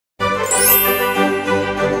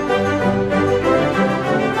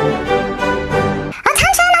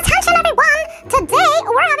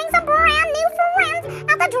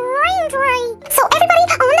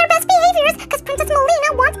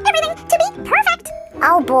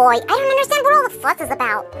boy, I don't understand what all the fuss is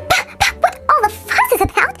about. What all the fuss is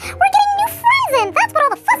about? We're getting new friends in! That's what all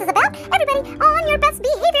the fuss is about! Everybody on your best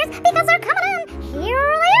behaviors because they're coming in!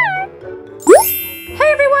 Here they are! Hey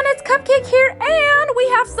everyone, it's Cupcake here, and we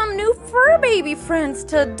have some new fur baby friends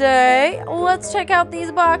today. Let's check out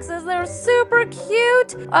these boxes. They're super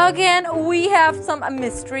cute. Again, we have some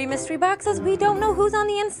mystery boxes. We don't know who's on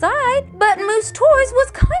the inside, but Moose Toys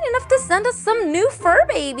was kind enough to send us some new fur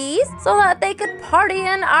babies so that they could party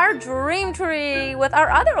in our dream tree with our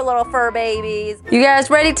other little fur babies. You guys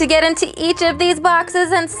ready to get into each of these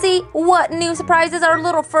boxes and see what new surprises our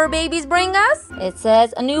little fur babies bring us? It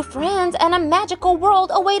says new friends and a magical world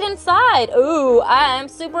await inside. Ooh, I'm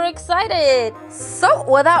super excited. So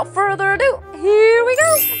without further ado, here we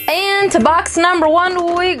go. And to box number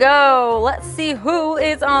 1 we go. Let's see who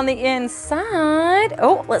is on the inside.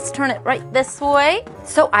 Oh, let's turn it right this way.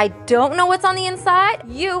 So I don't know what's on the inside.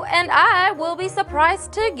 You and I will be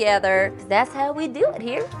surprised together. That's how we do it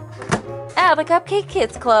here at the Cupcake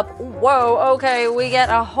Kids Club. Whoa, okay, we get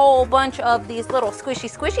a whole bunch of these little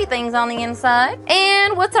squishy things on the inside.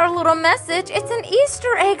 And what's our little message? It's an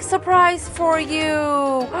Easter egg surprise for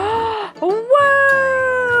you.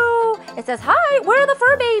 Whoa! It says, "Hi, we're the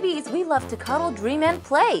fur babies. We love to cuddle, dream, and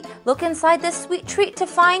play. Look inside this sweet treat to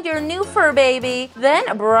find your new fur baby.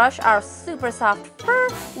 Then brush our super soft fur,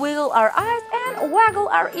 wiggle our eyes, and waggle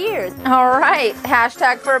our ears." All right,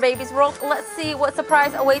 hashtag fur babies world. Let's see what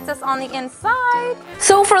surprise awaits us on the inside.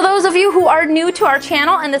 So for those of you who are new to our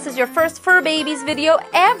channel and this is your first fur babies video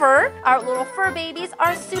ever, our little fur babies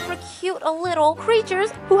are super cute little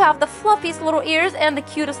creatures who have the fluffiest little ears and the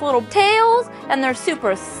cutest little tails, and they're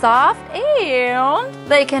super soft, and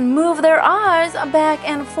they can move their eyes back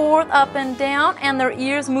and forth, up and down, and their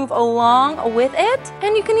ears move along with it.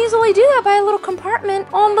 And you can easily do that by a little compartment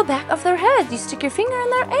on the back of their heads. You stick your finger in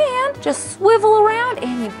there and just swivel around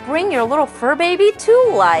and you bring your little fur baby to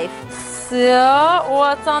life. So,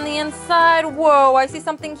 what's on the inside? Whoa, I see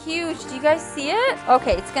something huge. Do you guys see it?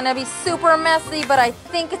 Okay, it's gonna be super messy, but I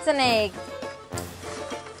think it's an egg.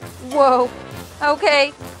 Whoa,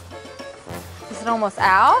 okay. Is it almost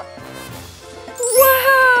out?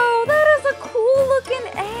 Wow, that is a cool looking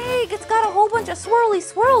egg. It's got a whole bunch of swirly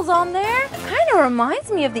swirls on there. It kind of reminds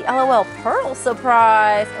me of the LOL Pearl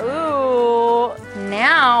surprise. Ooh,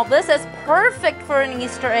 now this is perfect for an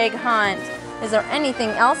Easter egg hunt. Is there anything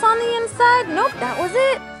else on the inside? Nope, that was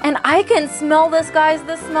it. And I can smell this, guys.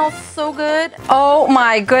 This smells so good. Oh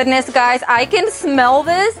my goodness, guys. I can smell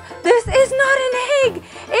this. This is not an egg.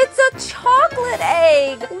 It's a chocolate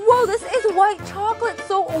egg. Whoa, this is white chocolate.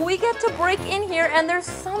 So we get to break in here and there's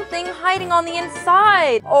something hiding on the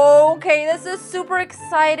inside. Okay, this is super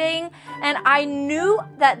exciting. And I knew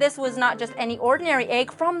that this was not just any ordinary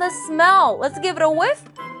egg from the smell. Let's give it a whiff.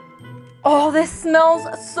 Oh, this smells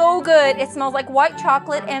so good. It smells like white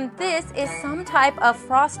chocolate, and this is some type of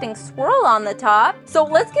frosting swirl on the top. So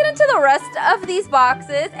let's get into the rest of these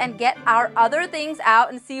boxes and get our other things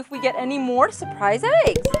out and see if we get any more surprise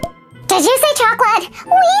eggs. Did you say chocolate?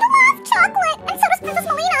 We love chocolate! And so does Princess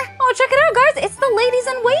Melina! Oh, check it out, guys. It's the ladies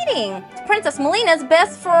in waiting. It's Princess Melina's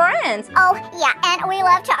best friends. Oh, yeah, and we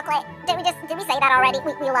love chocolate. Did we say that already?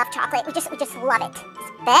 We love chocolate. We just love it.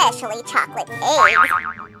 Especially chocolate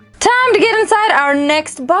eggs. Time to get inside our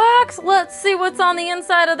next box. Let's see what's on the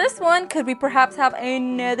inside of this one. Could we perhaps have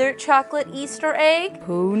another chocolate Easter egg?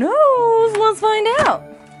 Who knows? Let's find out.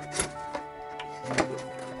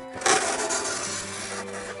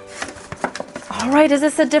 All right, is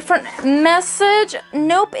this a different message?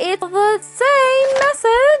 Nope, it's the same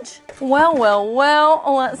message. Well,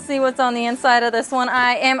 let's see what's on the inside of this one.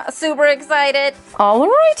 I am super excited. All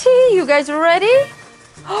righty, you guys ready?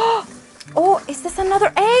 Oh, is this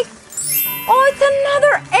another egg? Oh, it's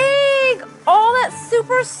another egg! Oh, that's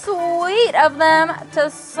super sweet of them to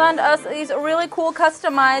send us these really cool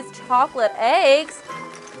customized chocolate eggs.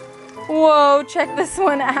 Whoa, check this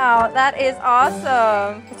one out. That is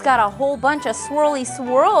awesome. It's got a whole bunch of swirly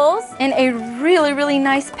swirls in a really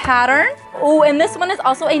nice pattern. Oh, and this one is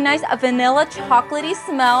also a nice vanilla chocolatey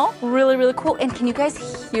smell. Really cool. And can you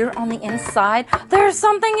guys hear on the inside? There's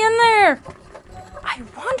something in there. I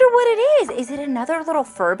wonder what it is. Is it another little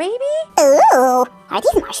fur baby? Ooh, are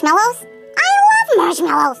these marshmallows? I love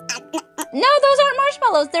marshmallows. No, those aren't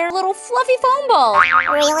marshmallows. They're little fluffy foam balls.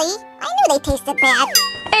 Really? I knew they tasted bad.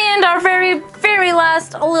 And our very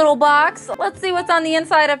last little box. Let's see what's on the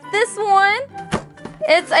inside of this one.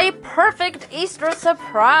 It's a perfect Easter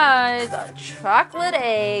surprise. Chocolate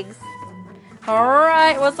eggs. All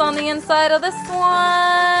right, what's on the inside of this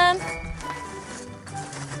one?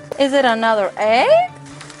 Is it another egg?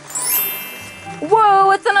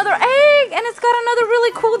 Whoa, it's another egg, and it's got another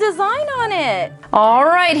really cool design on it. All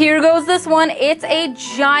right, here goes this one. It's a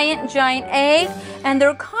giant egg, and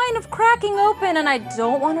they're kind of cracking open, and I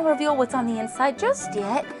don't want to reveal what's on the inside just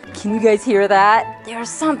yet. Can you guys hear that? There's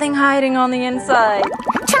something hiding on the inside.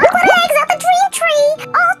 Chocolate eggs at the dream tree!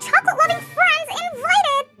 All chocolate-loving friends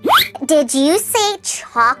invited! Did you say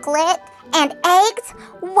chocolate and eggs?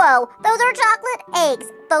 Whoa, those are chocolate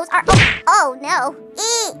eggs. Those are, oh no.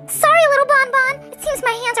 Sorry, little Bonbon. It seems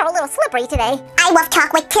my hands are a little slippery today. I love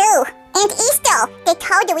chocolate too. And Easter. They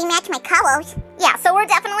told you we match my colors. Yeah, so we're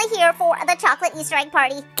definitely here for the chocolate Easter egg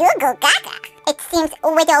party. Goo goo gaga. It seems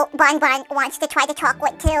little Bonbon wants to try the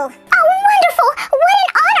chocolate too. Oh, wonderful! What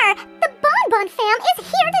an honor! The Bonbon fam is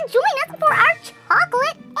here to join us for our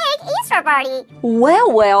chocolate egg Easter party.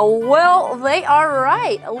 Well, they are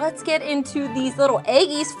right. Let's get into these little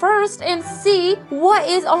eggies first and see what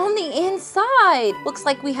is on the inside. Looks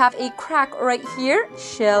like we have a crack right here.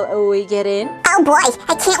 Shall we get in? Oh boy,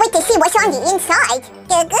 I can't wait to see what's on the inside.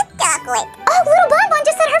 The good chocolate. Oh, little Bonbon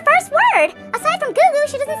just said her first word. Aside from Goo Goo,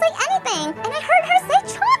 she doesn't say anything. And I heard her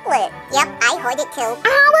say chocolate. Yep, I heard it too.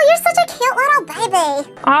 Oh, well, you're such a cute little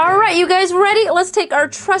baby. All right, you guys ready? Let's take our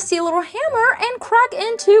trusty little hammer and crack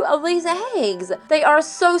into these eggs. They are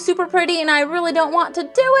so super pretty, and I really don't want to do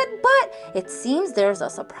it, but it seems there's a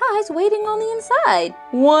surprise waiting on the inside.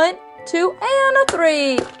 1, 2, and a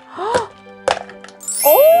 3. Oh!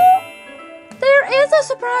 There is a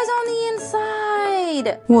surprise on the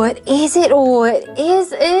inside. What is it? What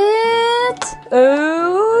is it?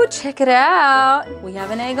 Oh, check it out. We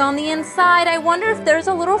have an egg on the inside. I wonder if there's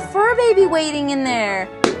a little fur baby waiting in there.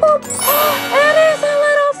 Boop. It is a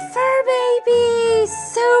little fur baby.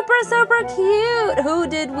 Super cute. Who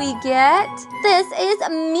did we get? This is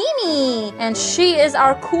Mimi. And she is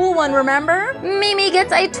our cool one, remember? Mimi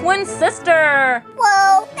gets a twin sister.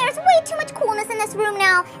 Whoa, there's way too much coolness in this room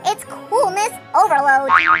now. It's coolness overload.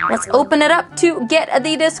 Let's open it up to get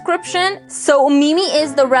the description. So Mimi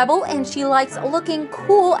is the rebel, and she likes looking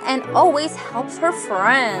cool and always helps her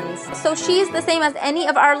friends. So she's the same as any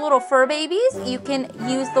of our little fur babies. You can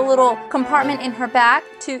use the little compartment in her back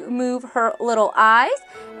to move her little eyes,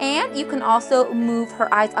 and you can also move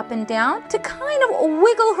her eyes up and down to kind of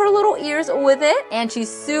wiggle her little ears with it. And she's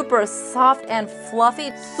super soft and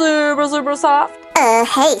fluffy. Super soft.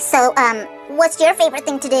 Hey, so, what's your favorite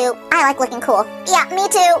thing to do? I like looking cool. Yeah, me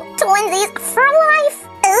too. Twinsies for life.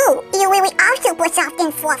 Ooh, you really are super soft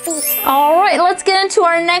and fluffy. All right, let's get into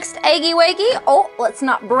our next eggy waggy. Oh, let's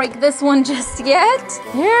not break this one just yet.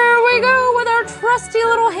 Here we go with our trusty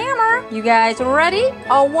little hammer. You guys ready?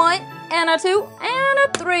 A 1 and a 2 and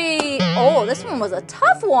a 3. Oh, this one was a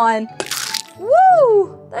tough one.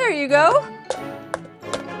 Woo! There you go.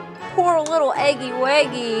 Poor little eggy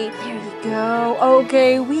waggy. There you go.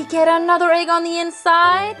 Okay, we get another egg on the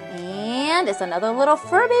inside. And it's another little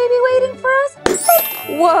fur baby waiting for us.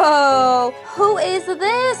 Whoa! Who is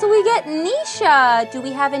this? We get Nisha. Do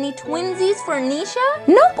we have any twinsies for Nisha?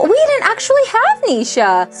 Nope, we didn't actually have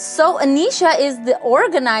Nisha. So Nisha is the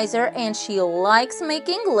organizer, and she likes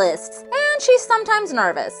making lists. And she's sometimes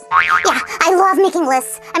nervous. Yeah, I love making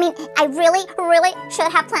lists. I mean, I really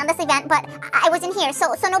should have planned this event, but I wasn't here,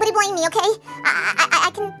 so nobody blame me, okay? I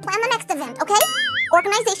can plan the next event, okay?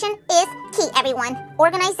 Organization is key, everyone.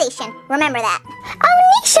 Organization. Remember that.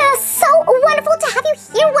 Oh, Nisha, so wonderful to have you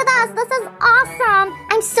here with us. This is awesome.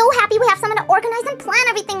 I'm so happy we have someone to organize and plan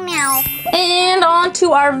everything now. And on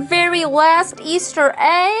to our very last Easter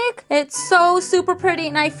egg. It's so super pretty,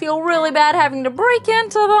 and I feel really bad having to break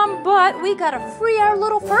into them, but we gotta free our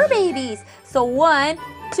little fur babies. So 1,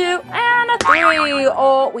 2, and a 3.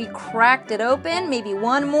 Oh, we cracked it open. Maybe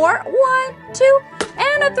one more. 1, 2,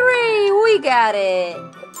 and a 3. We got it.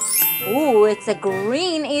 Ooh, it's a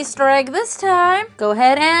green Easter egg this time. Go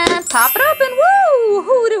ahead and pop it open. Woo!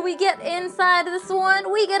 Who do we get inside this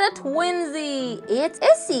one? We get a twinsy. It's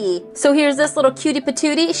Issy. So here's this little cutie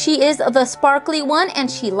patootie. She is the sparkly one, and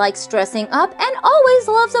she likes dressing up and always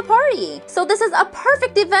loves a party. So this is a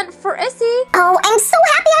perfect event for Issy. Oh, I'm so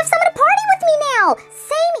happy I have someone to party with me now.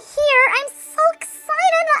 Same here. I'm so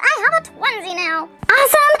excited that I have a twinsy now.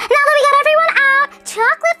 Awesome. Now that we got everyone out,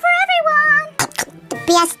 chocolate for everyone.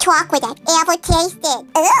 Best chocolate I've ever tasted.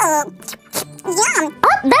 Ugh. Yum.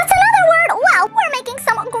 Oh, that's another word. Wow, we're making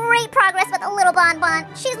some great progress with a little Bonbon.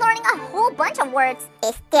 She's learning a whole bunch of words.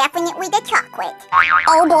 It's definitely the chocolate.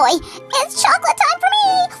 Oh boy, it's chocolate time for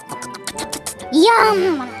me.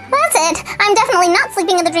 Yum! That's it. I'm definitely not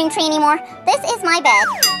sleeping in the dream tree anymore. This is my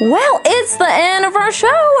bed. Well, it's the end of our show.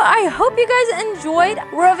 I hope you guys enjoyed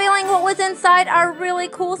revealing what was inside our really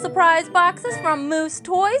cool surprise boxes from Moose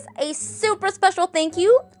Toys. A super special thank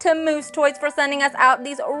you to Moose Toys for sending us out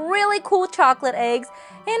these really cool chocolate eggs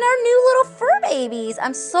and our new little fur babies.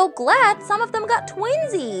 I'm so glad some of them got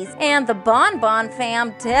twinsies. And the Bon Bon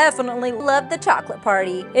fam definitely loved the chocolate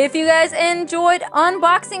party. If you guys enjoyed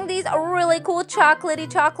unboxing these really cool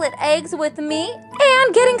chocolatey chocolate eggs with me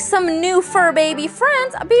and getting some new fur baby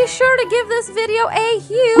friends, be sure to give this video a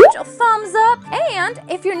huge thumbs up. And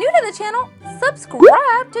if you're new to the channel,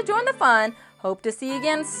 subscribe to join the fun. Hope to see you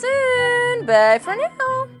again soon. Bye for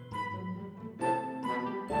now.